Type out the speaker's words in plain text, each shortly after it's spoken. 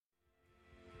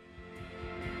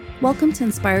Welcome to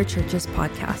Inspire Church's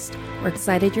podcast. We're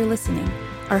excited you're listening.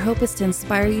 Our hope is to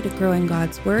inspire you to grow in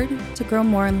God's Word, to grow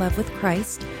more in love with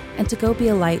Christ, and to go be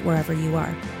a light wherever you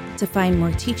are. To find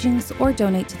more teachings or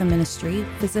donate to the ministry,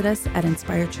 visit us at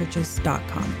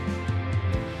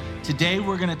inspirechurches.com. Today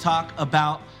we're going to talk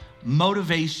about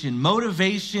motivation.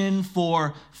 Motivation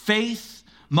for faith,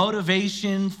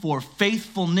 motivation for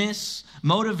faithfulness,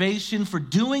 motivation for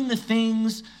doing the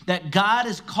things that God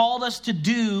has called us to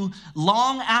do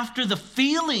long after the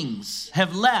feelings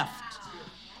have left.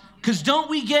 Because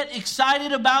don't we get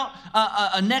excited about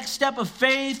a next step of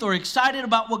faith or excited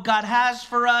about what God has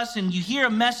for us, and you hear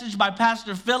a message by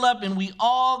Pastor Philip and we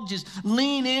all just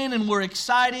lean in and we're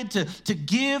excited to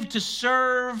give, to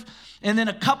serve, and then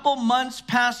a couple months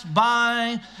pass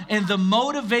by and the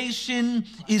motivation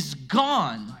is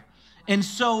gone. And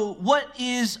so what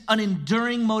is an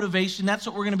enduring motivation? That's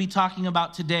what we're going to be talking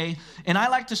about today. And I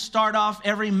like to start off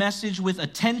every message with a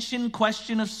tension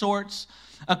question of sorts,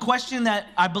 a question that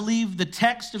I believe the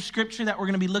text of Scripture that we're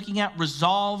going to be looking at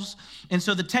resolves. And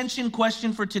so the tension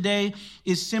question for today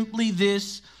is simply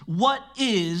this: what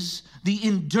is the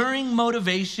enduring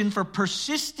motivation for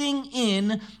persisting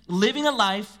in living a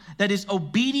life that is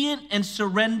obedient and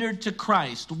surrendered to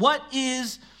Christ? What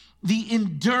is the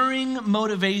enduring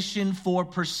motivation for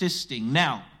persisting?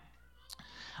 Now,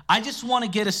 I just want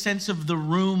to get a sense of the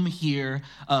room here,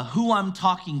 who I'm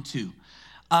talking to.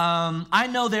 I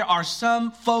know there are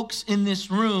some folks in this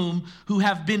room who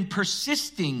have been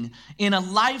persisting in a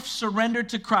life surrendered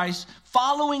to Christ,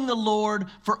 following the Lord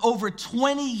for over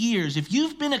 20 years. If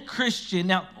you've been a Christian,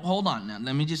 now hold on, now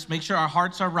let me just make sure our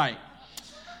hearts are right.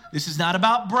 This is not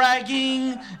about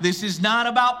bragging. This is not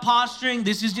about posturing.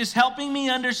 This is just helping me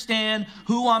understand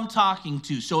who I'm talking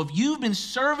to. So if you've been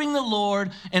serving the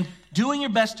Lord and doing your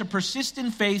best to persist in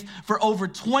faith for over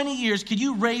 20 years, could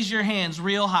you raise your hands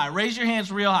real high? Raise your hands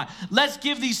real high. Let's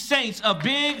give these saints a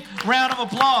big round of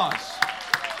applause.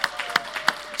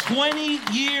 20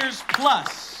 years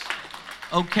plus,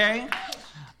 okay?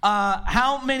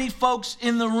 How many folks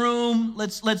in the room,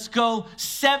 let's go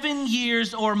 7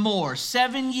 years or more.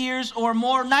 7 years or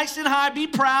more. Nice and high, be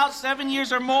proud. 7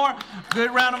 years or more.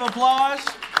 Good round of applause.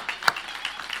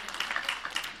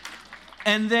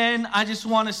 And then I just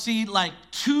want to see like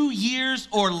 2 years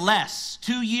or less.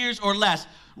 2 years or less.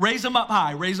 Raise them up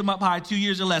high. Raise them up high. 2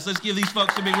 years or less. Let's give these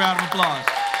folks a big round of applause.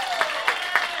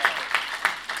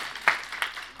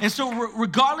 And so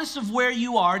regardless of where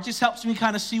you are, it just helps me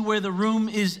kind of see where the room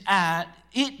is at.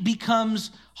 It becomes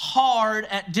hard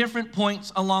at different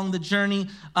points along the journey.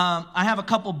 I have a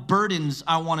couple burdens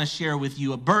I want to share with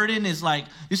you. A burden is like,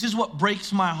 this is what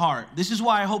breaks my heart. This is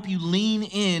why I hope you lean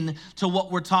in to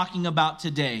what we're talking about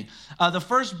today. The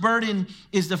first burden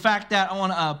is the fact that I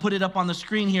want to put it up on the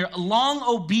screen here. Long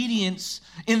obedience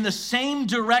in the same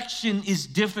direction is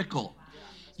difficult.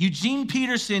 Eugene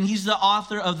Peterson, he's the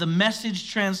author of the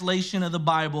Message translation of the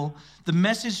Bible, the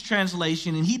Message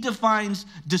translation, and he defines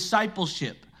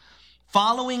discipleship,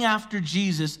 following after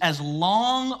Jesus, as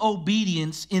long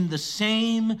obedience in the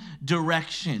same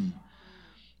direction.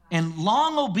 And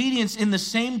long obedience in the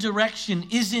same direction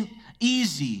isn't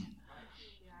easy.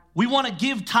 We want to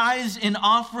give tithes and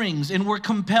offerings, and we're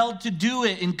compelled to do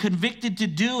it and convicted to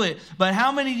do it. But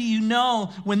how many do you know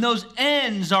when those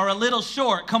ends are a little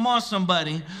short? Come on,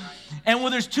 somebody. And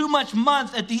when there's too much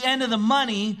month at the end of the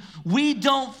money, we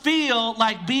don't feel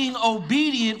like being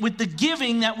obedient with the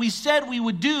giving that we said we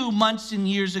would do months and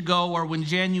years ago or when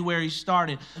January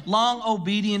started. Long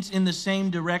obedience in the same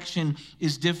direction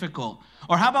is difficult.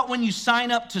 Or how about when you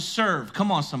sign up to serve? Come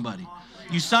on, somebody.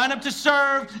 You sign up to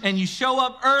serve and you show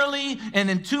up early, and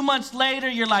then 2 months later,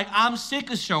 you're like, I'm sick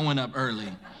of showing up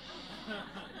early.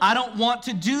 I don't want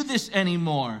to do this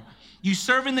anymore. You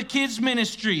serve in the kids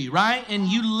ministry, right? And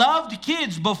you loved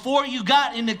kids before you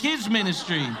got into kids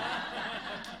ministry.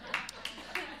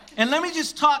 And let me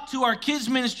just talk to our kids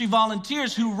ministry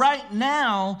volunteers who right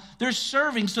now, they're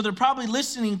serving, so they're probably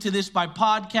listening to this by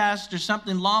podcast or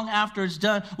something long after it's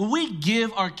done. Will we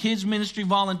give our kids ministry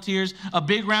volunteers a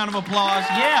big round of applause?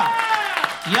 Yeah.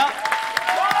 Yep.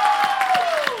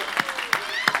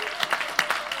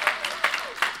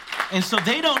 And so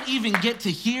they don't even get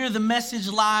to hear the message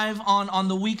live on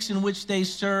the weeks in which they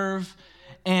serve.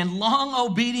 And long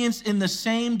obedience in the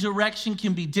same direction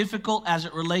can be difficult as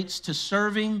it relates to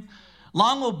serving.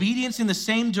 Long obedience in the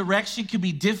same direction can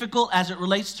be difficult as it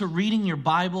relates to reading your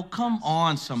Bible. Come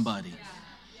on, somebody.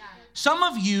 Some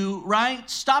of you, right,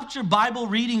 stopped your Bible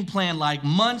reading plan like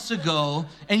months ago,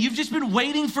 and you've just been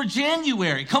waiting for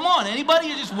January. Come on, anybody?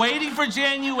 You're just waiting for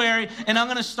January, and I'm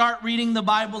going to start reading the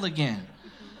Bible again.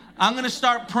 I'm going to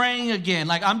start praying again.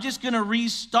 Like, I'm just going to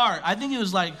restart. I think it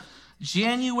was like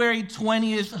January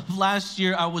 20th of last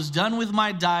year, I was done with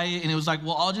my diet, and it was like,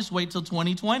 well, I'll just wait till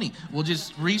 2020. We'll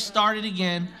just restart it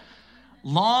again.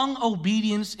 Long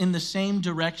obedience in the same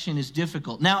direction is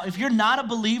difficult. Now, if you're not a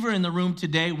believer in the room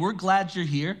today, we're glad you're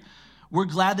here. We're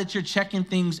glad that you're checking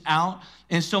things out.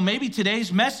 And so maybe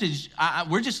today's message,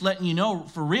 we're just letting you know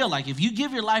for real, like if you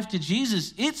give your life to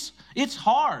Jesus, it's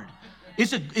hard.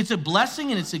 It's a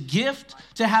blessing and it's a gift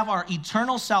to have our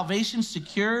eternal salvation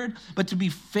secured, but to be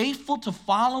faithful to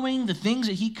following the things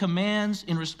that he commands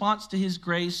in response to his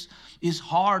grace is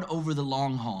hard over the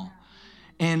long haul.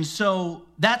 And so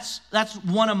that's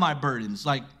one of my burdens.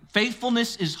 Like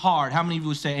faithfulness is hard. How many of you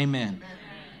would say amen? Amen.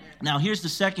 Now here's the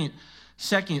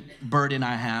second burden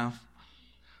I have.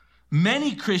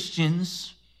 Many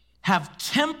Christians have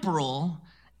temporal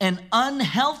and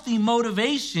unhealthy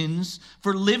motivations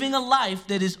for living a life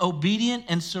that is obedient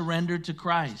and surrendered to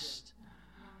Christ.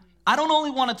 I don't only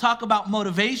want to talk about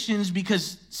motivations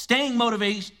because staying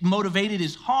motivated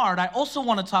is hard. I also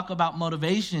want to talk about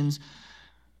motivations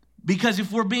because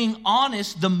if we're being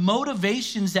honest, the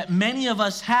motivations that many of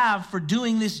us have for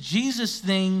doing this Jesus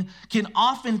thing can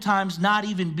oftentimes not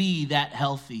even be that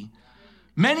healthy.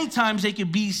 Many times they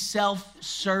can be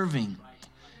self-serving.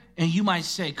 And you might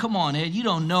say, come on, Ed, you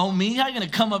don't know me. How are you going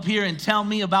to come up here and tell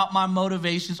me about my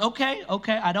motivations? Okay,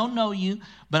 I don't know you,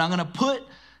 but I'm going to put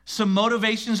some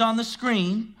motivations on the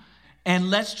screen, and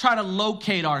let's try to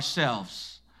locate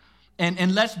ourselves.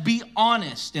 And let's be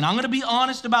honest. And I'm going to be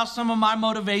honest about some of my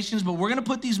motivations, but we're going to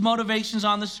put these motivations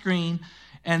on the screen.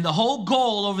 And the whole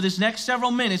goal over this next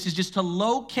several minutes is just to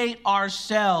locate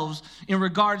ourselves in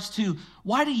regards to,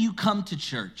 why do you come to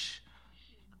church?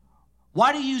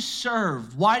 Why do you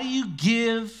serve? Why do you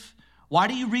give? Why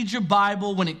do you read your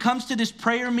Bible? When it comes to this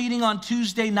prayer meeting on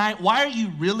Tuesday night, why are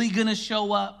you really going to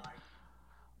show up?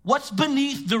 What's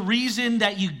beneath the reason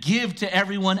that you give to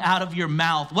everyone out of your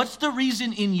mouth? What's the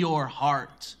reason in your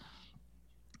heart?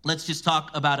 Let's just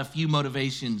talk about a few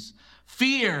motivations.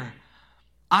 Fear.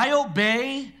 I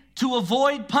obey to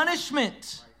avoid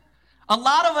punishment. A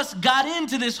lot of us got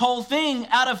into this whole thing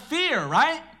out of fear,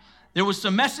 right? There was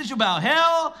some message about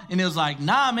hell, and it was like,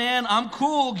 nah, man, I'm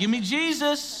cool. Give me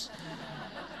Jesus.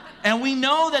 And we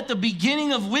know that the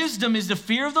beginning of wisdom is the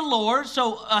fear of the Lord.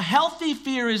 So a healthy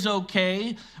fear is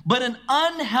okay, but an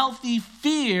unhealthy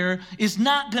fear is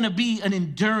not going to be an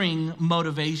enduring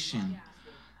motivation.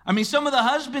 I mean, some of the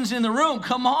husbands in the room,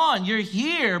 come on, you're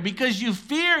here because you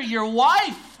fear your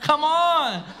wife. Come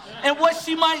on. And what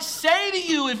she might say to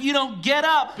you if you don't get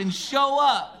up and show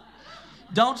up.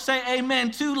 Don't say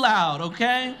amen too loud,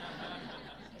 okay?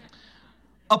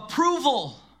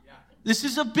 Approval. This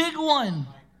is a big one.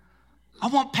 I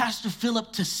want Pastor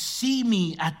Philip to see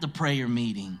me at the prayer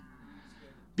meeting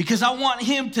because I want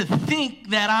him to think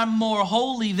that I'm more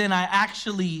holy than I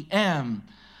actually am.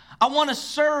 I want to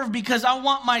serve because I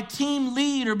want my team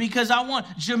lead, or because I want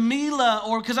Jamila,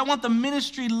 or because I want the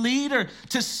ministry leader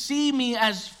to see me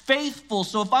as faithful.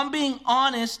 So if I'm being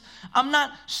honest, I'm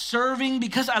not serving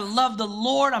because I love the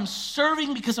Lord. I'm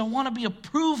serving because I want to be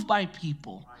approved by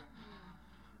people.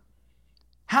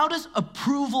 How does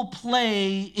approval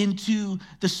play into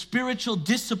the spiritual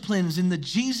disciplines and the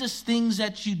Jesus things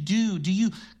that you do? Do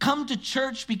you come to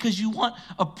church because you want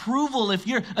approval? If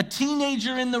you're a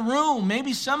teenager in the room,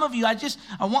 maybe some of you, I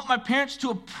want my parents to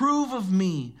approve of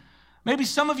me. Maybe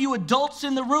some of you adults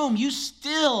in the room, you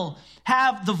still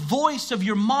have the voice of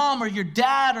your mom or your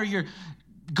dad or your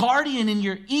guardian in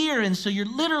your ear. And so you're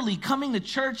literally coming to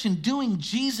church and doing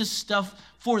Jesus stuff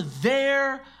for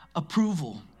their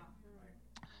approval.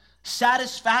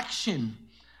 Satisfaction.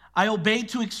 I obey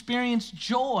to experience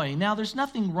joy. Now, there's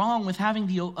nothing wrong with having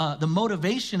the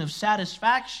motivation of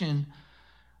satisfaction.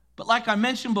 But like I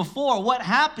mentioned before, what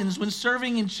happens when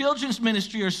serving in children's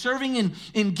ministry or serving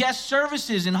in guest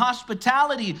services, in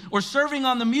hospitality, or serving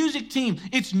on the music team?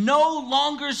 It's no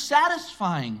longer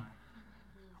satisfying.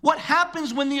 What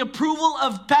happens when the approval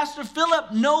of Pastor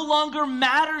Philip no longer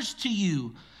matters to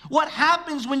you? What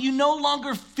happens when you no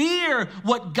longer fear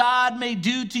what God may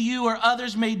do to you or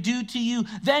others may do to you?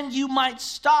 Then you might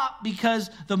stop because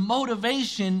the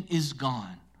motivation is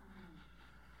gone.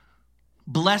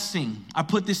 Blessing. I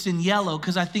put this in yellow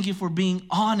because I think if we're being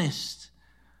honest,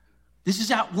 this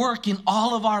is at work in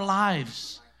all of our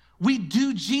lives. We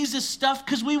do Jesus stuff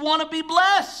because we want to be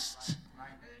blessed.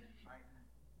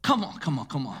 Come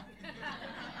on.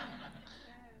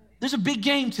 There's a big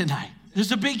game tonight.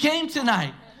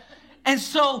 And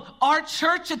so our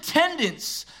church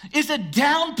attendance is a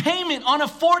down payment on a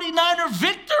 49er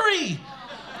victory.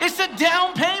 It's a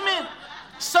down payment.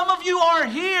 Some of you are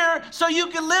here so you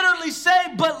can literally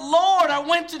say, but Lord, I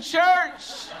went to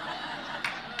church.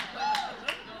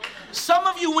 Some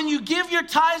of you, when you give your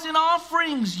tithes and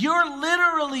offerings, you're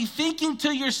literally thinking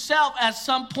to yourself at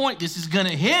some point, this is going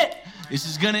to hit. This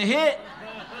is going to hit.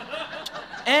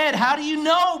 Ed, how do you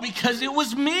know? Because it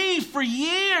was me for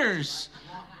years.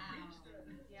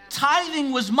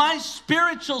 Tithing was my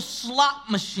spiritual slot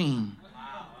machine.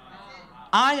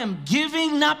 I am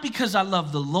giving not because I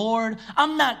love the Lord.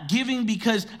 I'm not giving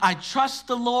because I trust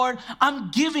the Lord.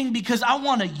 I'm giving because I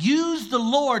want to use the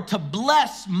Lord to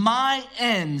bless my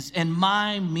ends and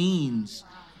my means.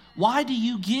 Why do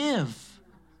you give?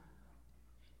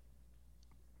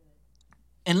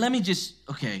 And let me just,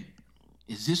 okay,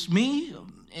 is this me?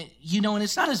 You know, and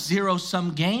it's not a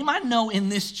zero-sum game. I know in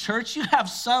this church you have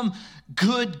some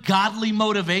good, godly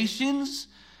motivations.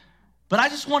 But I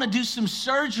just want to do some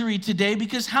surgery today,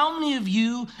 because how many of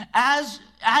you, as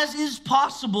is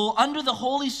possible under the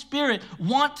Holy Spirit,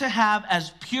 want to have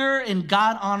as pure and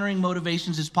God-honoring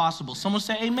motivations as possible? Someone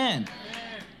say amen.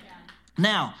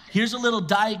 Now, here's a little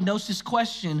diagnosis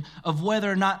question of whether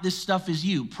or not this stuff is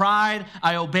you. Pride,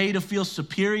 I obey to feel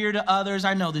superior to others.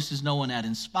 I know this is no one at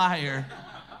Inspire.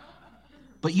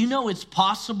 But you know it's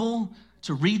possible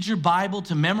to read your Bible,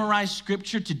 to memorize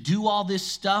scripture, to do all this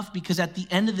stuff, because at the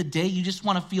end of the day, you just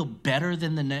want to feel better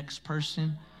than the next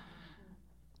person.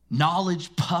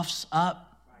 Knowledge puffs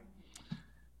up.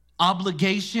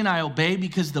 Obligation, I obey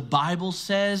because the Bible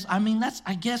says. I mean, that's,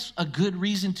 I guess, a good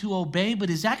reason to obey,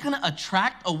 but is that going to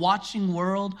attract a watching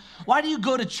world? Why do you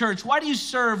go to church? Why do you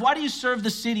serve? Why do you serve the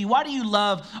city? Why do you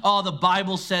love? Oh, the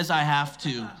Bible says I have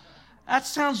to. That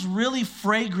sounds really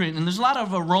fragrant, and there's a lot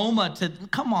of aroma to,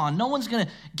 come on, no one's going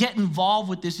to get involved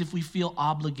with this if we feel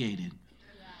obligated.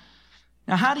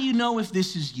 Now, how do you know if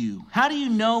this is you? How do you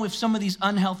know if some of these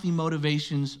unhealthy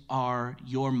motivations are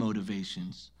your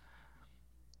motivations?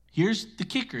 Here's the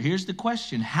kicker. Here's the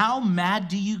question. How mad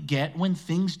do you get when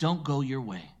things don't go your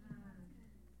way?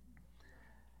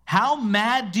 How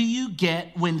mad do you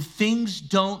get when things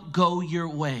don't go your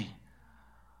way?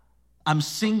 I'm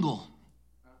single.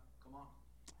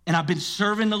 And I've been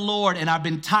serving the Lord, and I've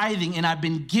been tithing, and I've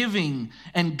been giving,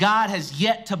 and God has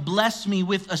yet to bless me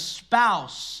with a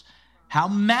spouse. How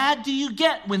mad do you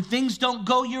get when things don't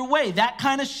go your way? That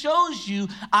kind of shows you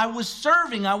I was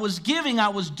serving, I was giving, I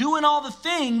was doing all the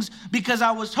things because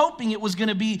I was hoping it was going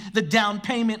to be the down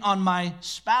payment on my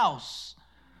spouse.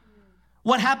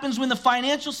 What happens when the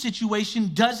financial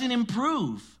situation doesn't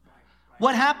improve?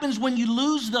 What happens when you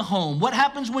lose the home? What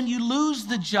happens when you lose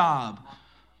the job?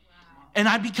 And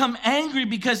I become angry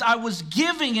because I was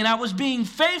giving and I was being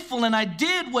faithful and I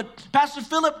did what Pastor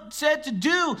Philip said to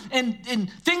do,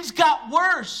 and things got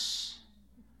worse.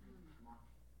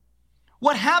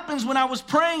 What happens when I was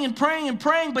praying and praying and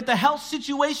praying, but the health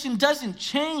situation doesn't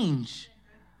change?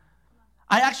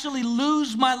 I actually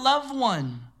lose my loved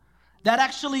one. That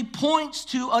actually points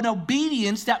to an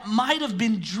obedience that might have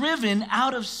been driven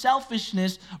out of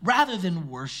selfishness rather than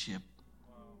worship.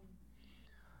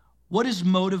 What is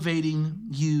motivating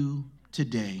you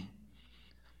today?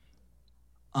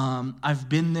 I've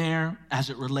been there as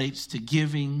it relates to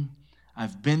giving.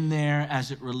 I've been there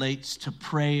as it relates to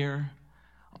prayer.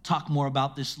 I'll talk more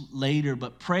about this later,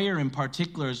 but prayer in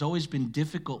particular has always been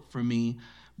difficult for me,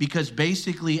 because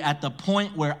basically at the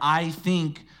point where I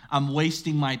think I'm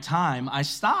wasting my time, I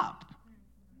stop.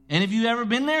 Any of you ever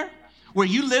been there? Where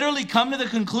you literally come to the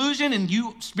conclusion and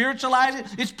you spiritualize it,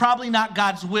 it's probably not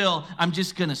God's will. I'm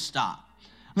just going to stop.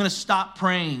 I'm going to stop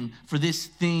praying for this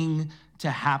thing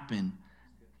to happen.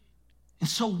 And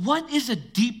so what is a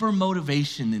deeper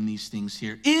motivation than these things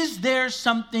here? Is there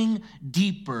something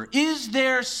deeper? Is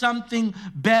there something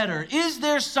better? Is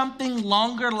there something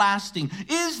longer lasting?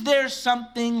 Is there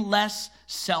something less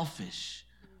selfish?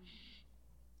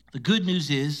 The good news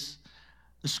is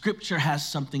the scripture has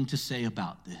something to say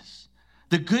about this.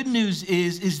 The good news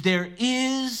is there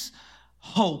is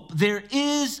hope. There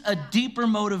is a deeper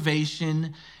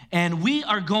motivation, and we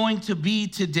are going to be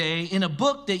today in a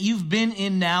book that you've been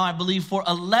in now, I believe, for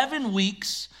 11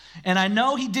 weeks. And I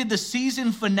know he did the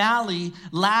season finale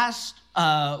last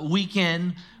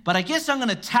weekend, but I guess I'm going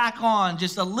to tack on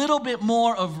just a little bit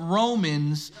more of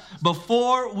Romans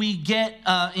before we get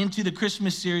into the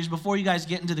Christmas series, before you guys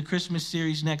get into the Christmas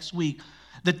series next week.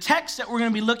 The text that we're going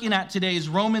to be looking at today is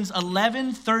Romans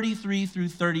 11:33 through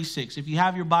 36. If you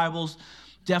have your Bibles,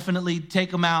 definitely take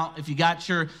them out. If you got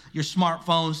your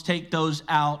smartphones, take those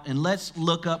out. And let's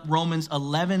look up Romans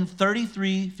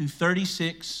 11:33 through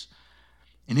 36.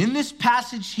 And in this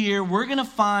passage here, we're going to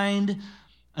find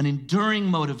an enduring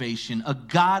motivation, a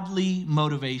godly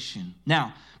motivation.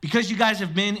 Now, because you guys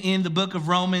have been in the book of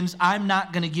Romans, I'm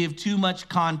not going to give too much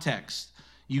context.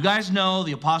 You guys know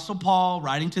the Apostle Paul,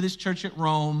 writing to this church at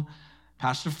Rome,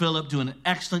 Pastor Philip doing an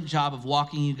excellent job of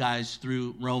walking you guys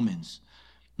through Romans.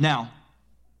 Now,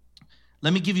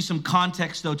 let me give you some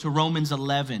context, though, to Romans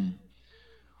 11.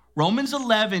 Romans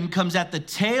 11 comes at the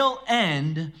tail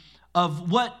end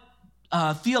of what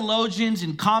theologians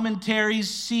and commentaries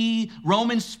see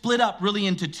Romans split up really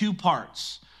into two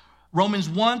parts. Romans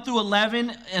 1 through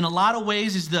 11, in a lot of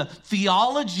ways, is the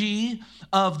theology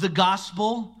of the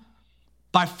gospel.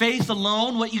 By faith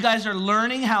alone, what you guys are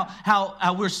learning,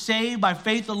 how we're saved by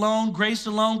faith alone, grace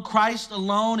alone, Christ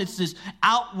alone. It's this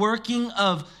outworking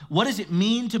of what does it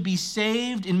mean to be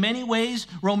saved. In many ways,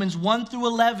 Romans 1 through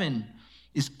 11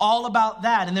 is all about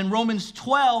that. And then Romans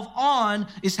 12 on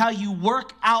is how you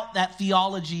work out that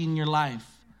theology in your life.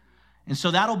 And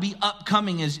so that'll be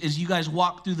upcoming as you guys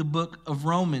walk through the book of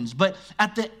Romans. But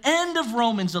at the end of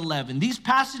Romans 11, these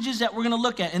passages that we're going to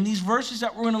look at and these verses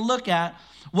that we're going to look at,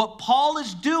 what Paul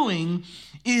is doing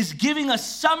is giving a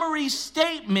summary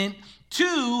statement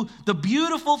to the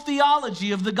beautiful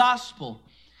theology of the gospel.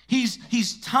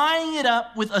 He's tying it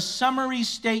up with a summary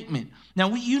statement.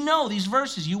 Now, you know these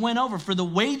verses you went over. For the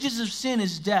wages of sin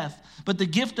is death, but the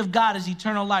gift of God is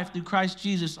eternal life through Christ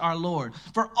Jesus our Lord.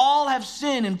 For all have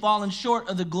sinned and fallen short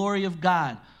of the glory of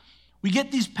God. We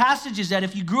get these passages that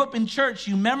if you grew up in church,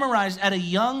 you memorized at a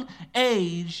young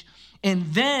age. And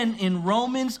then in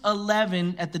Romans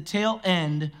 11, at the tail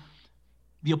end,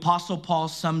 the Apostle Paul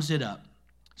sums it up.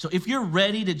 So if you're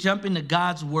ready to jump into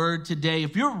God's word today,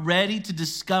 if you're ready to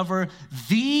discover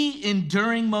the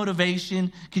enduring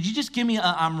motivation, could you just give me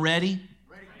I'm ready?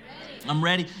 Ready. I'm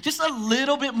ready. Just a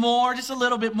little bit more, just a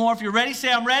little bit more. If you're ready,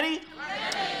 say I'm ready. Ready.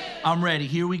 I'm ready.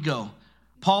 Here we go.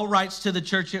 Paul writes to the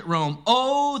church at Rome,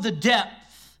 oh, the depth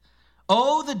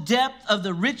of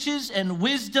the riches and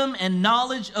wisdom and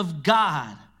knowledge of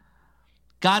God.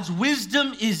 God's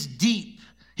wisdom is deep.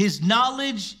 His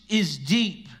knowledge is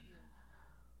deep.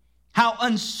 How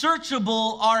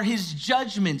unsearchable are his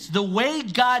judgments. The way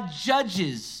God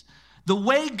judges, the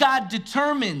way God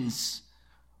determines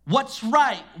what's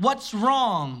right, what's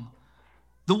wrong.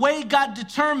 The way God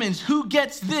determines who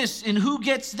gets this and who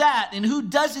gets that and who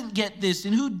doesn't get this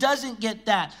and who doesn't get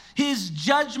that. His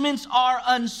judgments are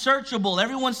unsearchable.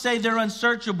 Everyone say they're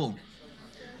unsearchable.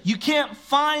 You can't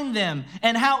find them.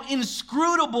 And how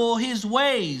inscrutable his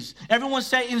ways. Everyone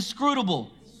say inscrutable.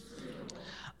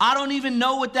 I don't even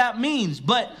know what that means,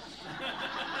 but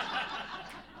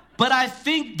I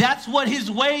think that's what his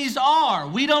ways are.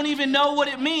 We don't even know what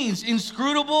it means.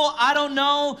 Inscrutable, I don't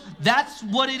know. That's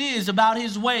what it is about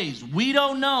his ways. We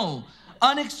don't know.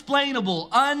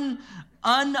 Unexplainable,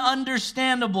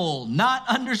 ununderstandable, not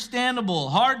understandable,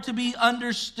 hard to be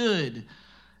understood.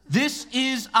 This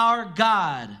is our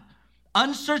God.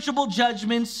 Unsearchable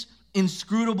judgments,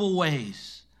 inscrutable ways.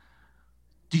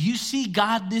 Do you see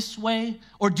God this way?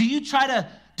 Or do you try to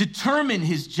determine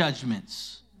his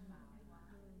judgments?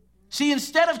 See,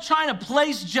 instead of trying to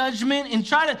place judgment and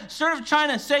trying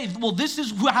to say, well, this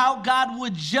is how God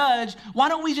would judge, why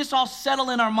don't we just all settle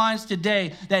in our minds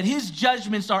today that his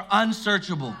judgments are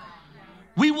unsearchable?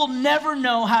 We will never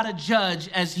know how to judge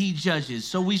as he judges,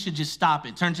 so we should just stop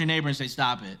it. Turn to your neighbor and say,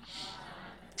 stop it.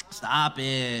 Stop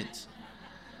it.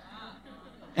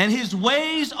 And his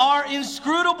ways are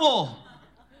inscrutable.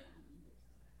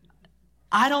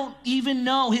 I don't even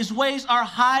know. His ways are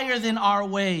higher than our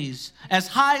ways. As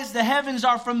high as the heavens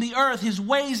are from the earth, his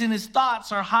ways and his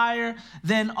thoughts are higher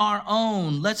than our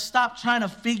own. Let's stop trying to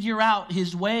figure out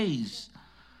his ways.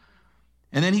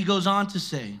 And then he goes on to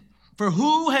say, for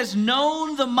who has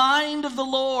known the mind of the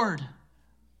Lord?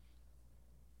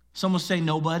 Some will say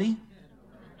nobody.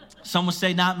 Some will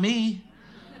say not me.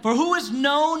 For who has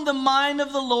known the mind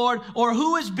of the Lord, or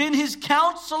who has been his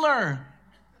counselor?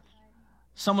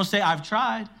 Some will say, I've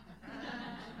tried.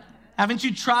 Haven't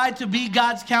you tried to be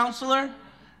God's counselor?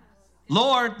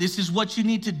 Lord, this is what you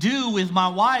need to do with my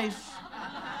wife.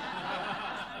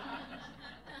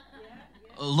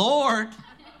 Lord,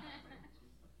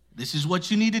 this is what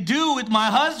you need to do with my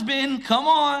husband. Come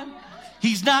on.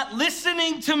 He's not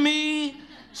listening to me.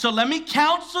 So let me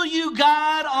counsel you,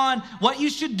 God, on what you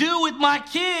should do with my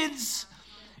kids,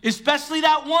 especially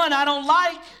that one I don't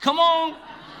like. Come on.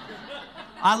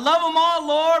 I love them all,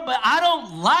 Lord, but I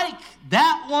don't like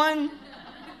that one.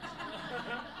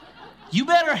 You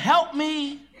better help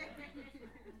me.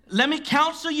 Let me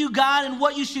counsel you, God, in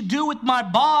what you should do with my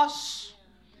boss.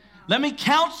 Let me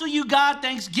counsel you, God.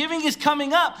 Thanksgiving is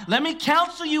coming up. Let me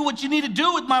counsel you what you need to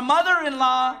do with my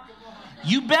mother-in-law.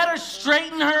 You better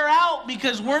straighten her out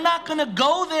because we're not going to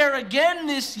go there again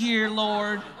this year,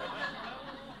 Lord.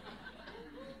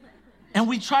 And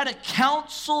we try to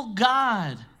counsel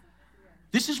God.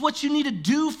 This is what you need to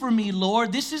do for me,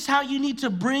 Lord. This is how you need to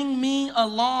bring me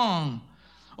along.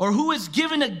 Or who has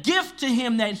given a gift to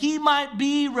him that he might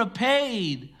be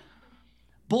repaid.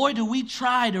 Boy, do we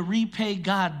try to repay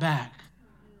God back.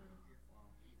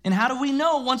 And how do we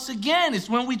know? Once again, it's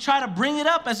when we try to bring it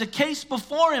up as a case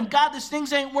before him. God, this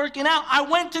things ain't working out. I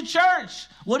went to church.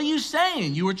 What are you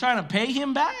saying? You were trying to pay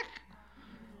him back?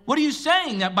 What are you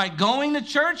saying? That by going to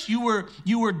church, you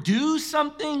were due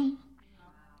something?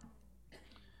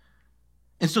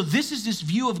 And so this is this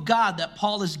view of God that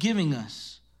Paul is giving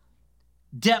us.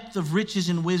 Depth of riches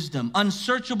and wisdom,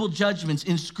 unsearchable judgments,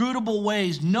 inscrutable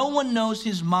ways. No one knows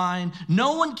his mind.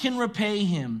 No one can repay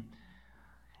him.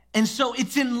 And so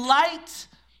it's in light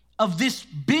of this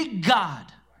big God,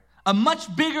 a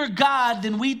much bigger God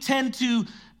than we tend to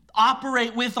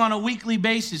operate with on a weekly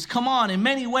basis. Come on, in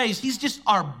many ways, he's just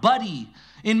our buddy.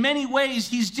 In many ways,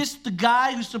 he's just the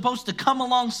guy who's supposed to come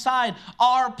alongside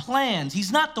our plans.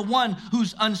 He's not the one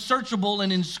who's unsearchable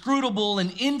and inscrutable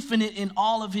and infinite in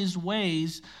all of his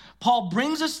ways. Paul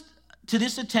brings us to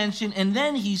this attention, and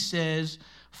then he says,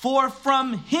 for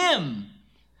from him,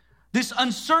 this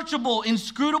unsearchable,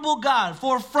 inscrutable God,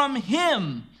 for from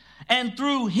him and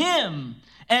through him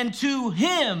and to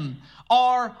him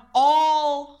are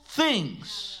all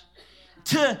things.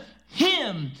 To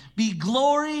him be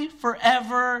glory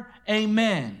forever.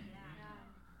 Amen.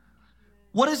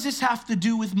 What does this have to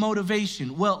do with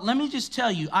motivation? Well, let me just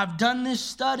tell you, I've done this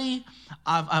study.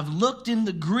 I've looked in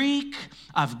the Greek.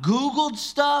 I've Googled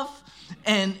stuff.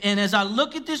 And as I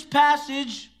look at this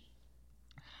passage,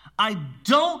 I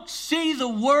don't see the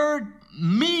word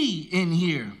me in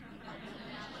here.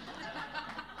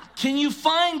 Can you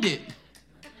find it?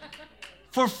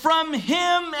 For from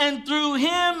him and through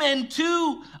him and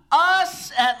to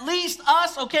us, at least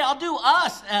us. Okay, I'll do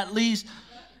us at least.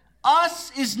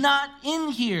 Us is not in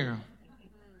here.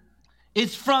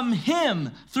 It's from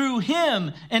him, through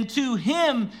him, and to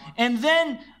him. And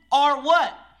then are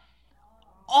what?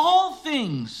 All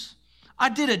things. I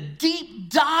did a deep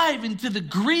dive into the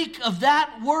Greek of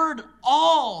that word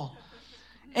all.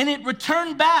 And it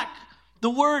returned back the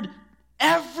word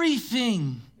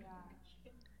everything.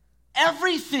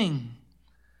 Everything.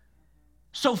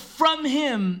 So from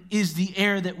him is the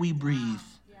air that we breathe.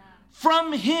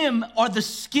 From him are the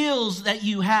skills that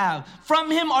you have. From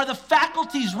him are the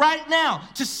faculties right now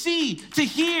to see, to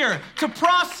hear, to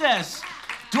process.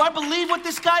 Do I believe what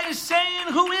this guy is saying?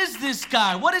 Who is this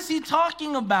guy? What is he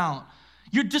talking about?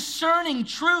 You're discerning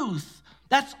truth.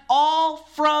 That's all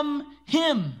from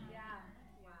him.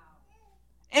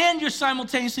 And you're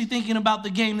simultaneously thinking about the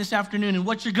game this afternoon and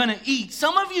what you're going to eat.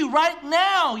 Some of you right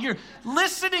now, you're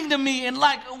listening to me and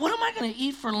like, what am I going to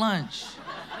eat for lunch?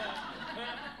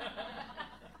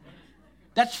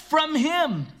 That's from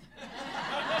him.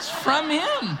 It's from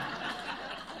him.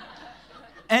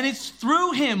 And it's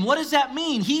through him. What does that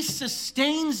mean? He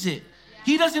sustains it.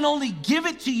 He doesn't only give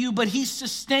it to you, but he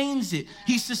sustains it.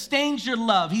 He sustains your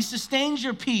love. He sustains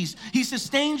your peace. He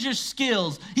sustains your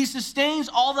skills. He sustains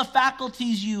all the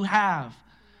faculties you have.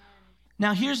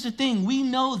 Now, here's the thing. We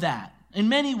know that. In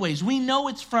many ways, we know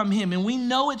it's from him and we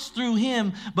know it's through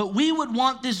him, but we would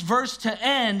want this verse to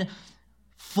end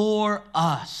for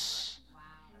us.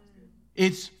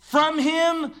 It's from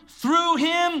him, through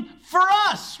him, for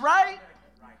us, right?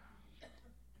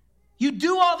 You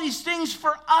do all these things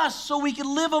for us so we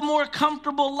can live a more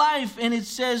comfortable life. And it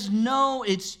says, no,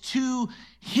 it's to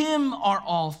him are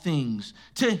all things.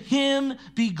 To him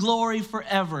be glory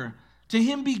forever. To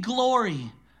him be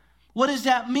glory. What does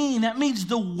that mean? That means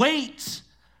the weight.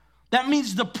 That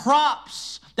means the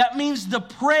props. That means the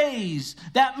praise.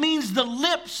 That means the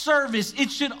lip service. It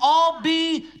should all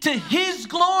be to his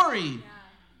glory,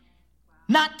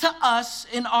 not to us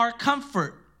in our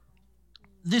comfort.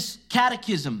 This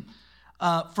catechism.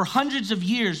 For hundreds of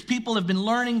years, people have been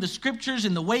learning the scriptures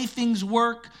and the way things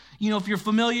work. You know, if you're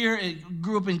familiar,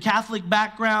 grew up in Catholic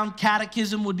background,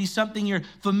 catechism would be something you're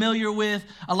familiar with.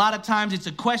 A lot of times it's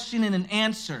a question and an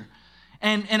answer.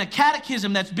 And a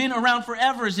catechism that's been around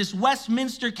forever is this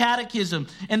Westminster Catechism.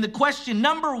 And the question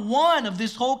number one of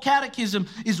this whole catechism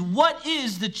is, what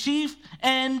is the chief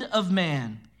end of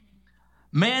man?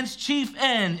 Man's chief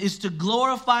end is to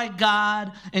glorify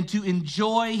God and to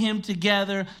enjoy him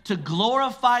together, to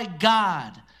glorify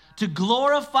God, to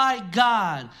glorify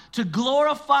God, to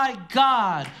glorify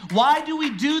God. Why do we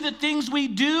do the things we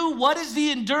do? What is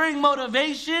the enduring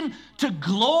motivation? To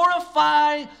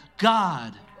glorify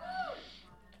God.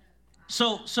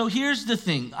 So here's the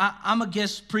thing. I'm a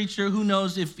guest preacher. Who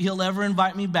knows if he'll ever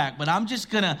invite me back, but I'm just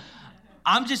gonna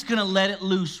let it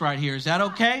loose right here. Is that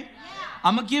okay?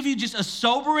 I'm going to give you just a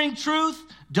sobering truth.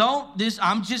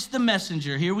 I'm just the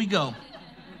messenger. Here we go.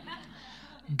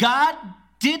 God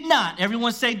did not,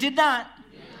 everyone say did not,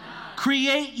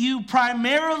 create you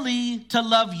primarily to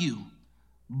love you,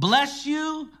 bless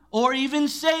you, or even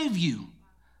save you.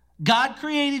 God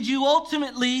created you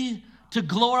ultimately to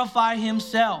glorify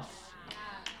himself.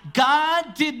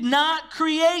 God did not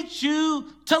create you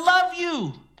to love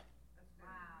you.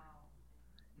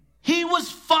 He was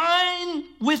fine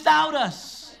without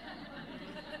us.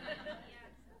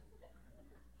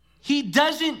 He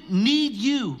doesn't need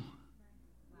you.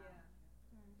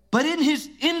 But in his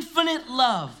infinite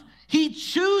love, he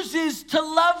chooses to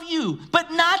love you,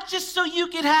 but not just so you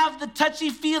could have the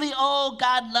touchy-feely, oh,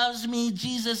 God loves me,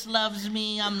 Jesus loves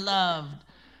me, I'm loved.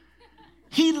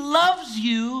 He loves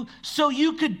you so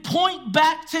you could point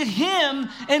back to him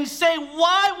and say,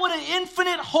 why would an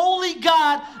infinite holy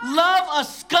God love a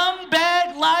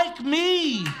scumbag like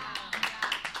me?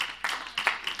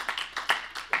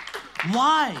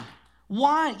 Why?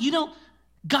 Why?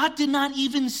 God did not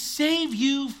even save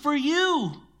you for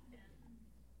you.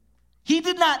 He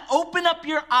did not open up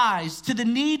your eyes to the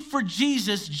need for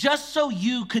Jesus just so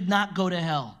you could not go to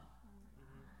hell.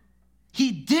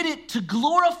 He did it to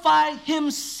glorify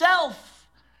himself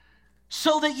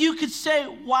so that you could say,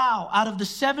 wow, out of the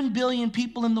 7 billion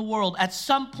people in the world, at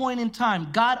some point in time,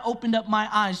 God opened up my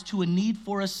eyes to a need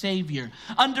for a Savior.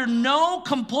 Under no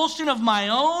compulsion of my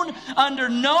own, under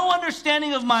no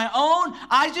understanding of my own,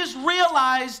 I just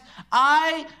realized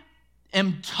I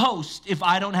am toast if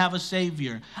I don't have a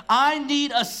Savior. I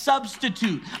need a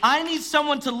substitute. I need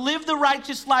someone to live the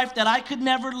righteous life that I could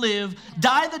never live,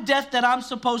 die the death that I'm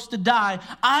supposed to die.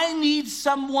 I need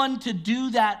someone to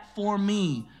do that for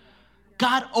me.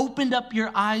 God opened up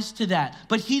your eyes to that,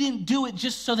 but he didn't do it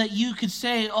just so that you could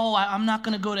say, oh, I'm not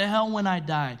going to go to hell when I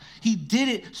die. He did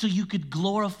it so you could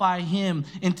glorify him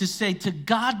and to say, to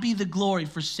God be the glory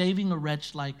for saving a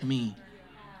wretch like me.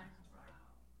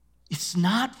 It's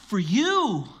not for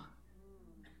you.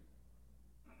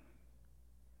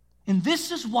 And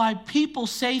this is why people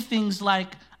say things like,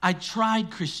 I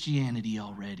tried Christianity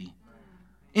already,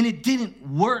 and it didn't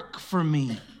work for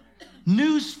me.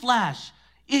 Newsflash,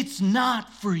 it's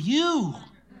not for you.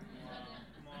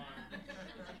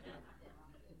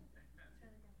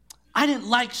 I didn't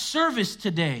like service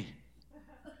today.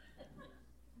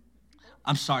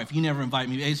 I'm sorry, if you never invite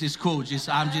me, it's cool.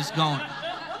 I'm just going.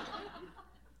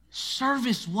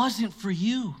 Service wasn't for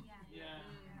you.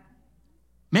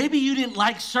 Maybe you didn't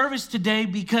like service today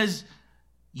because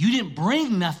you didn't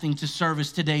bring nothing to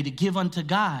service today to give unto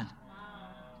God.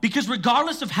 Because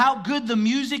regardless of how good the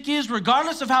music is,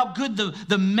 regardless of how good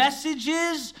the message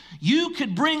is, you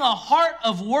could bring a heart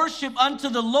of worship unto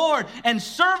the Lord, and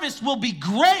service will be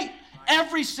great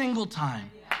every single time.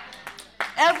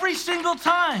 Every single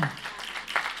time.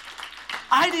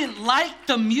 I didn't like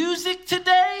the music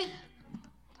today.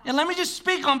 And let me just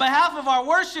speak on behalf of our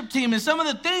worship team and some of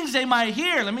the things they might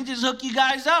hear. Let me just hook you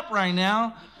guys up right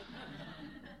now.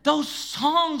 Those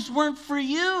songs weren't for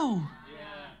you.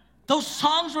 Those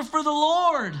songs were for the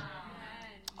Lord.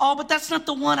 Oh, but that's not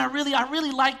the one I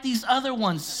really like these other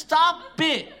ones. Stop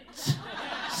it.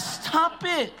 Stop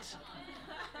it.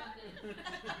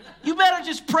 You better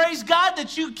just praise God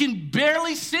that you can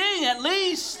barely sing at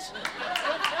least.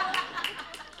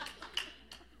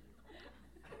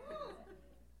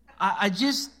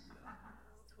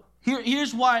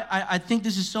 Here's why I think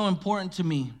this is so important to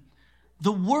me.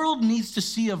 The world needs to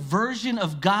see a version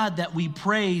of God that we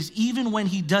praise even when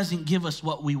he doesn't give us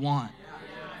what we want.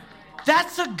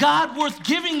 That's a God worth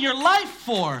giving your life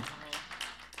for.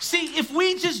 See, if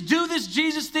we just do this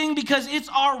Jesus thing because it's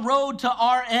our road to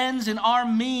our ends and our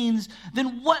means,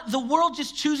 then what? The world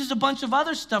just chooses a bunch of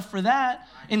other stuff for that.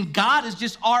 And God is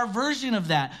just our version of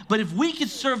that. But if we could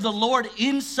serve the Lord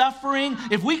in suffering,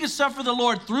 if we could suffer the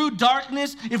Lord through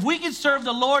darkness, if we could serve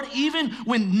the Lord even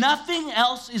when nothing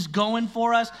else is going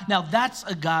for us, now that's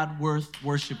a God worth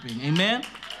worshiping. Amen?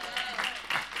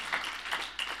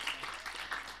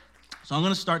 So I'm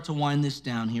going to start to wind this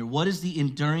down here. What is the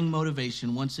enduring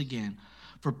motivation, once again,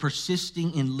 for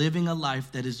persisting in living a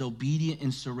life that is obedient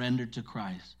and surrendered to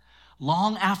Christ,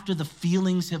 long after the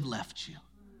feelings have left you?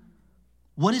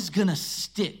 What is going to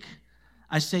stick?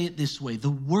 I say it this way: the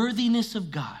worthiness of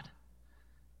God.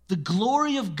 The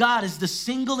glory of God is the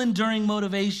single enduring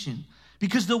motivation,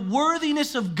 because the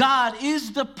worthiness of God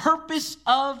is the purpose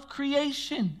of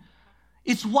creation.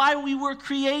 It's why we were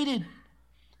created.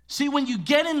 See, when you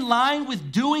get in line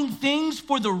with doing things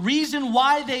for the reason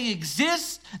why they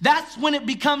exist, that's when it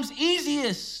becomes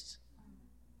easiest.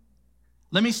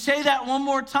 Let me say that one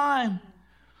more time.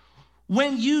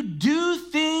 When you do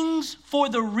things for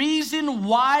the reason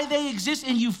why they exist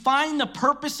and you find the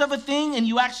purpose of a thing and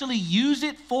you actually use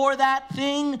it for that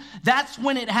thing, that's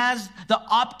when it has the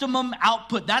optimum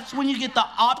output. That's when you get the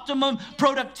optimum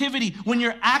productivity, when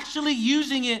you're actually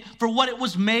using it for what it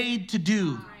was made to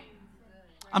do.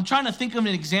 I'm trying to think of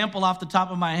an example off the top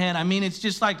of my head. I mean, it's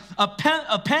just like a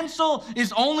pencil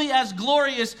is only as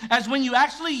glorious as when you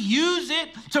actually use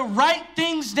it to write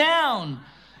things down.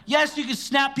 Yes, you can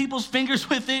snap people's fingers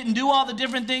with it and do all the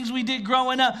different things we did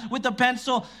growing up with the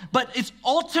pencil, but it's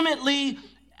ultimately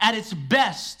at its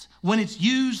best when it's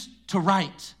used to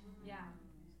write. Yeah.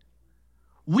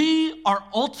 We are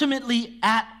ultimately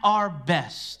at our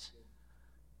best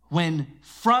when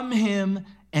from Him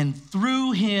and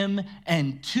through Him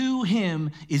and to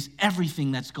Him is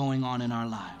everything that's going on in our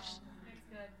lives.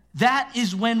 That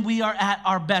is when we are at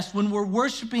our best, when we're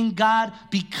worshiping God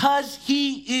because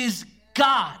He is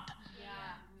God.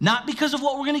 Not because of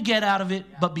what we're going to get out of it,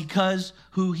 but because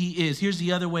who He is. Here's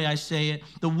the other way I say it.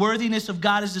 The worthiness of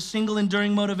God is the single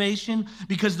enduring motivation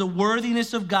because the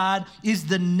worthiness of God is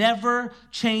the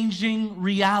never-changing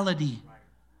reality.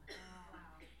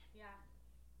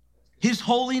 His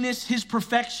holiness, His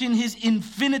perfection, His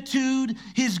infinitude,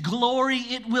 His glory,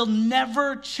 it will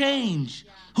never change.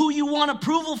 Who you want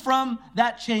approval from,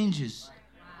 that changes.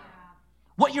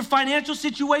 What your financial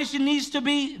situation needs to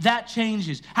be, that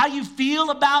changes. How you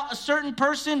feel about a certain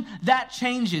person, that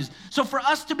changes. So for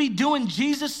us to be doing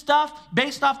Jesus stuff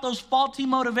based off those faulty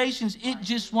motivations, it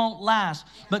just won't last.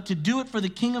 But to do it for the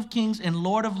King of Kings and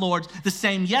Lord of Lords, the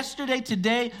same yesterday,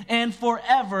 today, and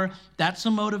forever, that's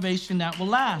a motivation that will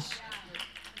last.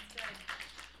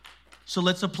 So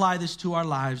let's apply this to our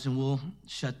lives and we'll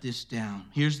shut this down.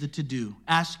 Here's the to-do.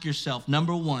 Ask yourself,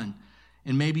 number one,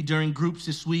 and maybe during groups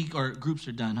this week, or groups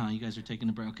are done, huh? You guys are taking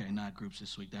a break. Okay, not groups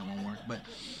this week. That won't work. But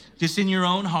just in your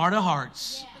own heart of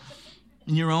hearts,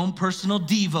 in your own personal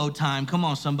Devo time, come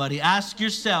on, somebody. Ask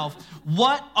yourself,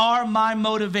 what are my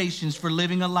motivations for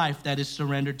living a life that is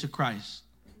surrendered to Christ?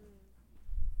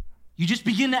 You just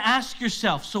begin to ask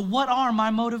yourself, so what are my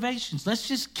motivations? Let's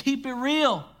just keep it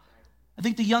real. I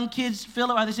think the young kids feel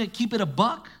it, they say, keep it a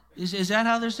buck. Is that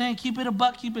how they're saying? Keep it a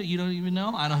buck, keep it, you don't even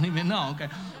know? I don't even know, okay.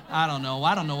 I don't know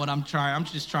what I'm trying. I'm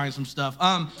just trying some stuff.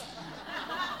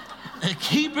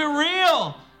 Keep it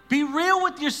real. Be real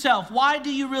with yourself. Why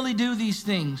do you really do these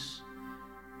things?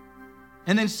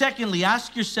 And then secondly,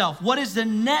 ask yourself, what is the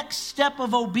next step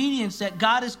of obedience that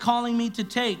God is calling me to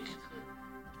take?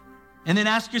 And then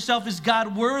ask yourself, is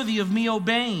God worthy of me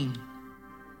obeying?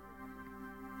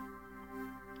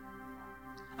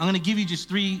 I'm going to give you just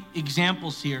 3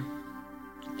 examples here.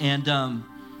 And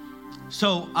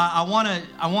so I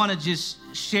want to just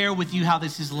share with you how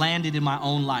this has landed in my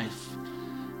own life.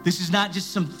 This is not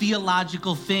just some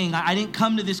theological thing. I didn't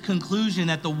come to this conclusion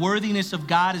that the worthiness of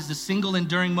God is the single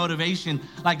enduring motivation,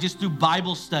 like just through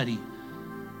Bible study.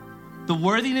 The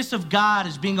worthiness of God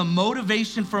as being a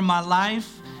motivation for my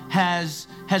life has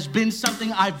been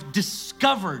something I've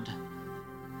discovered.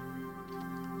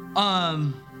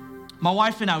 My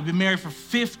wife and I, we've been married for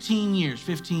 15 years.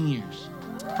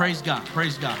 Praise God,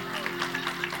 praise God.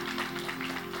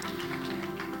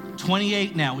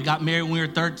 28 now. We got married when we were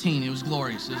 13. It was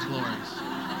glorious,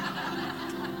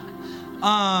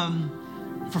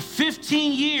 For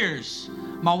 15 years,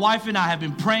 my wife and I have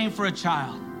been praying for a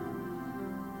child.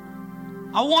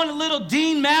 I want a little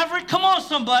Dean Maverick. Come on,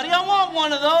 somebody. I want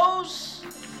one of those.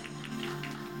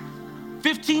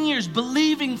 15 years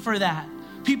believing for that.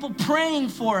 People praying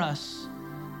for us.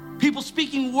 People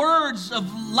speaking words of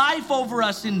life over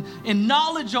us and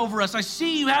knowledge over us. I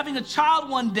see you having a child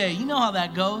one day. You know how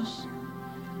that goes.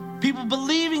 People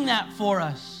believing that for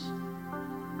us.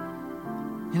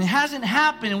 And it hasn't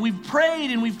happened. And we've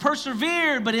prayed and we've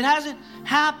persevered, but it hasn't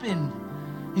happened.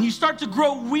 And you start to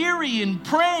grow weary in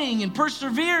praying and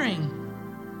persevering.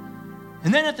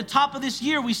 And then at the top of this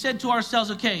year, we said to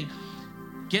ourselves, okay,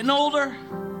 getting older,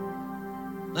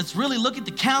 let's really look at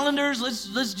the calendars.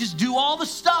 Let's just do all the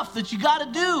stuff that you got to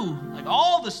do. Like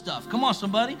all the stuff. Come on,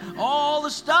 somebody. All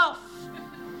the stuff.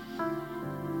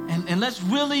 And let's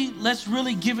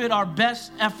really give it our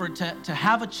best effort to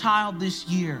have a child this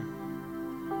year.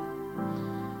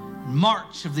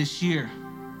 March of this year,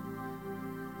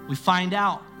 we find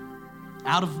out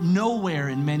of nowhere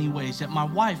in many ways that my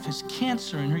wife has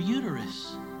cancer in her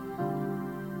uterus.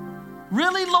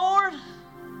 Really, Lord?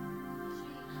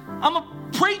 I'm a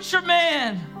preacher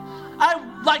man.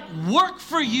 I work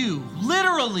for you,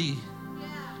 literally.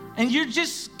 And you're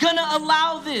just gonna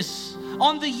allow this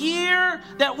on the year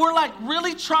that we're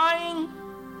really trying,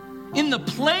 in the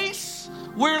place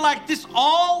where this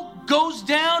all goes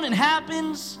down and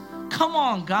happens. Come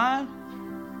on, God.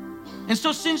 And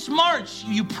so since March,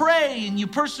 you pray and you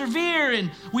persevere and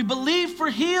we believe for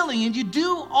healing and you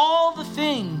do all the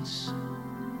things.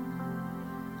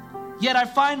 Yet I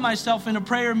find myself in a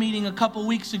prayer meeting a couple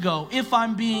weeks ago, if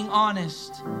I'm being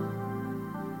honest,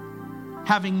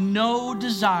 having no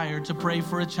desire to pray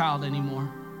for a child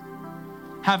anymore.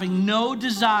 Having no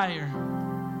desire,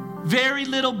 very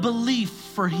little belief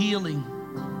for healing.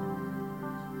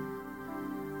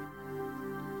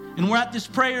 And we're at this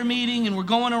prayer meeting and we're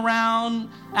going around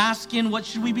asking, what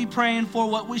should we be praying for?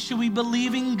 What should we be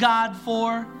believing God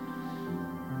for?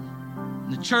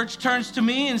 And the church turns to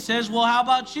me and says, well, how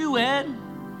about you, Ed?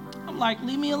 I'm like,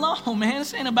 leave me alone, man.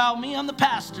 This ain't about me. I'm the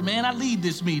pastor, man. I lead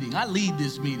this meeting.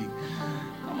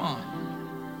 Come on.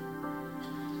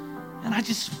 And I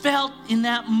just felt in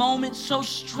that moment so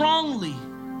strongly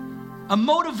a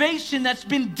motivation that's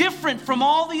been different from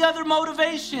all the other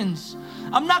motivations.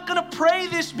 I'm not going to pray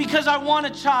this because I want a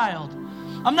child.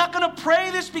 I'm not going to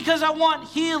pray this because I want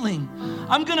healing.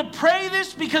 I'm going to pray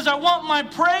this because I want my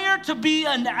prayer to be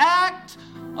an act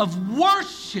of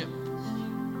worship.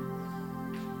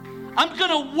 I'm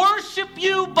going to worship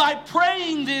you by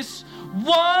praying this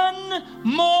one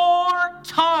more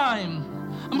time.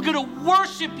 I'm going to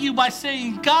worship you by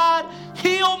saying, God,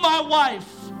 heal my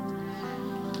wife.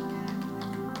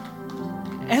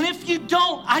 And if you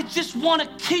don't, I just want to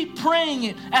keep praying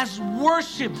it as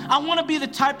worship. I want to be the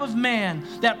type of man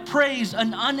that prays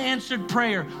an unanswered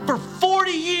prayer for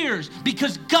 40 years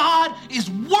because God is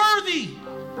worthy.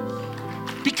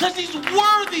 Because he's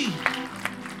worthy.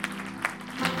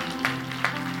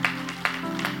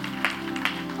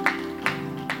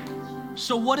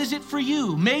 So what is it for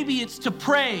you? Maybe it's to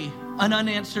pray an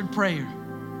unanswered prayer.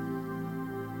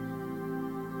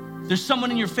 There's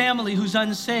someone in your family who's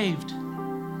unsaved.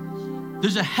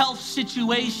 There's a health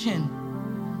situation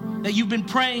that you've been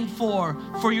praying for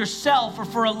yourself or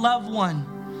for a loved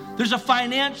one. There's a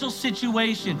financial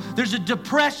situation. There's a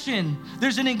depression.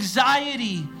 There's an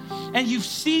anxiety. And you've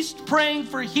ceased praying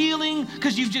for healing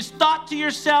because you've just thought to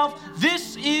yourself,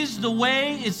 this is the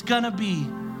way it's gonna be.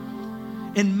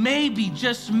 And maybe,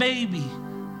 just maybe,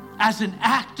 as an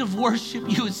act of worship,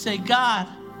 you would say, God,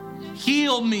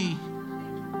 heal me.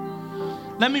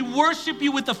 Let me worship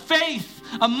you with a faith,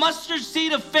 a mustard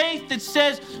seed of faith that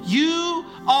says, you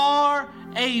are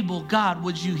able. God,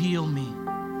 would you heal me?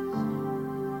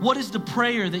 What is the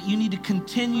prayer that you need to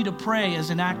continue to pray as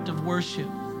an act of worship?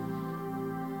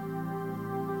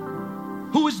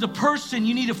 Who is the person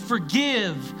you need to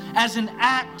forgive as an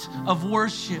act of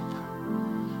worship?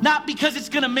 Not because it's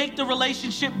going to make the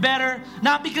relationship better,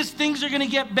 not because things are going to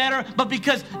get better, but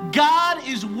because God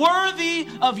is worthy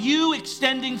of you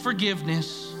extending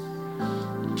forgiveness.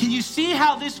 Can you see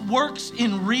how this works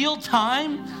in real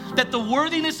time? That the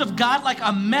worthiness of God, like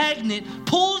a magnet,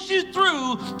 pulls you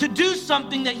through to do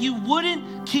something that you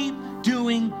wouldn't keep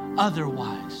doing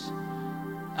otherwise.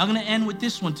 I'm going to end with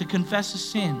this one, to confess a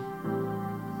sin.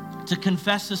 To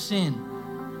confess a sin.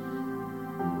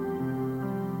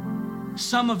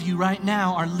 Some of you right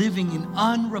now are living in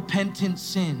unrepentant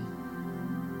sin.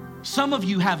 Some of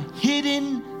you have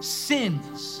hidden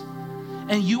sins,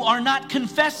 and you are not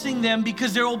confessing them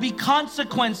because there will be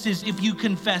consequences if you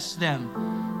confess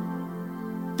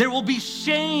them. There will be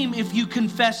shame if you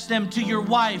confess them to your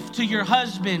wife, to your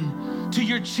husband, to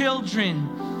your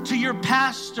children, to your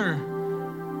pastor.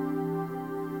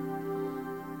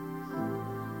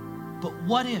 But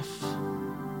what if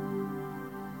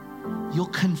you'll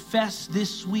confess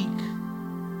this week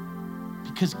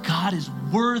because God is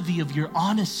worthy of your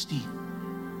honesty?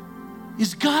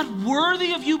 Is God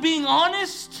worthy of you being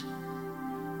honest?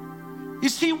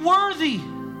 Is he worthy?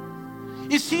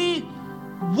 Is he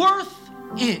worth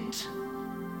it?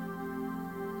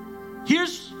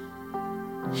 Here's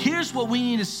what we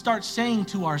need to start saying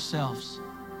to ourselves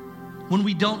when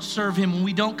we don't serve him, when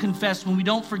we don't confess, when we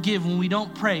don't forgive, when we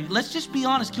don't pray. Let's just be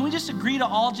honest. Can we just agree to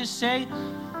all just say,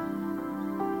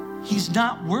 he's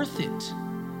not worth it?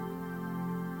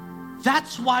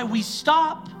 That's why we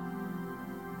stop.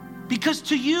 Because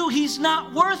to you, he's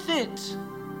not worth it.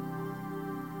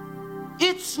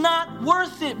 It's not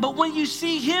worth it. But when you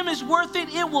see him as worth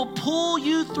it, it will pull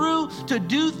you through to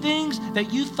do things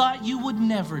that you thought you would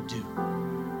never do.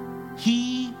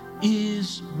 He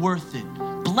is worth it.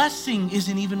 Blessing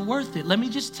isn't even worth it. Let me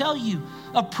just tell you,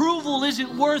 approval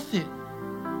isn't worth it.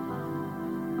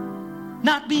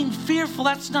 Not being fearful,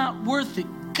 that's not worth it.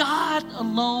 God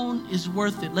alone is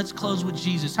worth it. Let's close with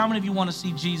Jesus. How many of you want to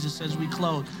see Jesus as we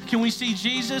close? Can we see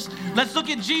Jesus? Let's look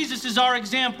at Jesus as our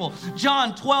example.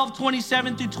 John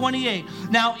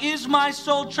 12:27-28. Now is my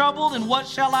soul troubled, and what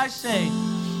shall I say?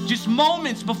 just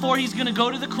moments before he's going to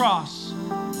go to the cross,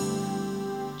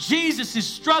 Jesus is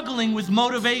struggling with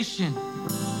motivation.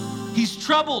 He's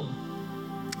troubled.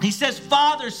 He says,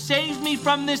 Father, save me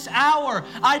from this hour.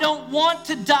 I don't want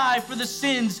to die for the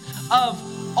sins of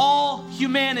all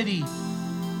humanity.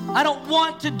 I don't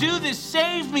want to do this.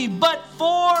 Save me. But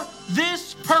for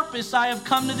this purpose, I have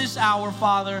come to this hour,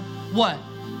 Father. What?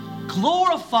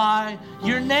 Glorify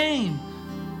your name.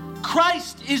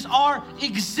 Christ is our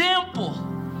example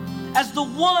as the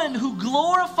one who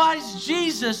glorifies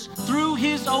Jesus through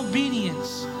his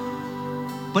obedience.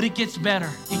 But it gets better.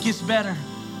 It gets better.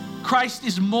 Christ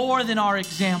is more than our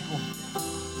example.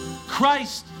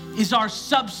 Christ is our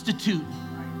substitute.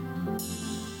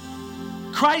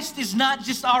 Christ is not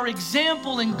just our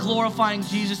example in glorifying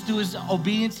Jesus through his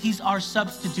obedience. He's our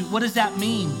substitute. What does that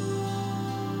mean?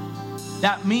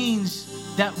 That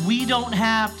means that we don't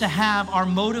have to have our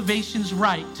motivations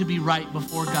right to be right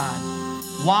before God.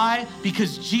 Why?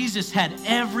 Because Jesus had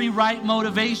every right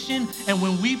motivation, and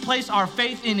when we place our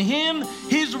faith in him,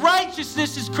 his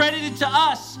righteousness is credited to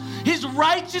us. His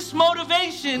righteous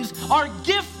motivations are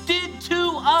gifted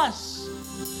to us.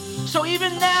 So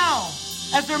even now,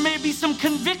 as there may be some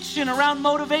conviction around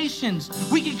motivations,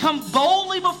 we can come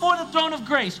boldly before the throne of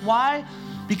grace. Why?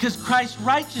 Because Christ's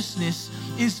righteousness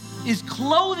is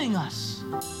clothing us.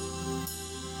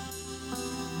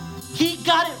 He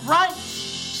got it right.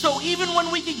 So even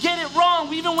when we can get it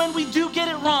wrong, even when we do get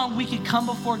it wrong, we can come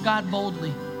before God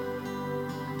boldly.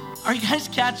 Are you guys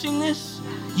catching this?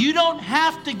 You don't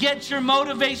have to get your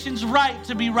motivations right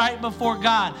to be right before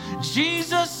God.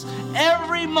 Jesus,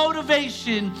 every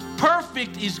motivation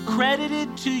perfect is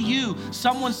credited to you.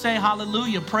 Someone say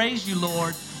hallelujah. Praise you,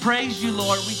 Lord. Praise you,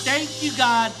 Lord. We thank you,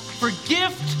 God, for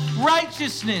gift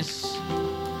righteousness.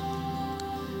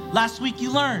 Last week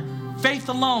you learned faith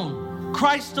alone,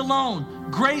 Christ alone,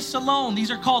 grace alone.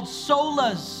 These are called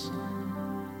solas.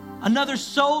 Another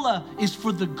sola is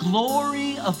for the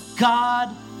glory of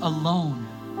God alone.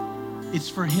 It's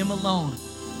for him alone.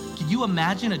 Can you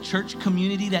imagine a church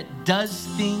community that does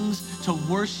things to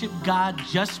worship God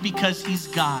just because he's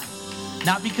God?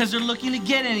 Not because they're looking to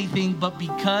get anything, but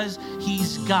because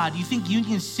he's God. You think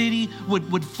Union City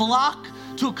would flock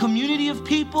to a community of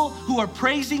people who are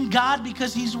praising God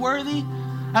because he's worthy?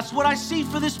 That's what I see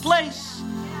for this place.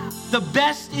 The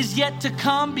best is yet to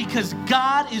come because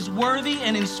God is worthy,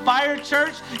 and Inspired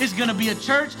Church is going to be a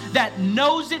church that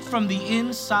knows it from the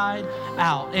inside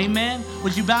out. Amen?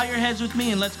 Would you bow your heads with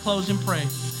me and let's close in prayer.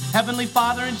 Heavenly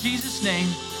Father, in Jesus' name,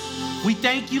 we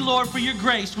thank you, Lord, for your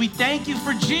grace. We thank you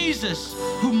for Jesus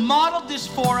who modeled this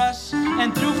for us,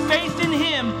 and through faith in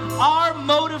him, our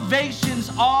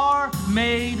motivations are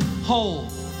made whole.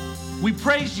 We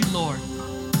praise you, Lord.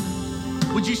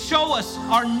 Would you show us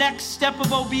our next step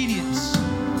of obedience?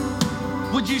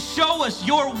 Would you show us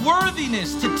your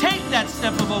worthiness to take that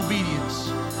step of obedience?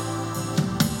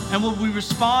 And will we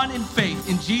respond in faith?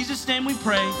 In Jesus' name we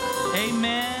pray.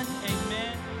 Amen.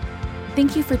 Amen.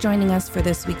 Thank you for joining us for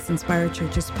this week's Inspired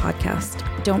Churches podcast.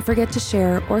 Don't forget to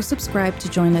share or subscribe to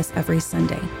join us every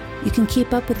Sunday. You can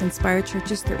keep up with Inspired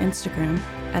Churches through Instagram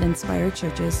at Inspired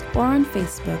Churches or on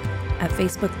Facebook at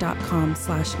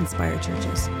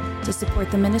facebook.com/inspiredchurches. To support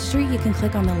the ministry, you can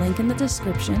click on the link in the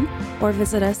description or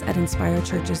visit us at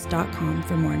inspiredchurches.com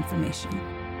for more information.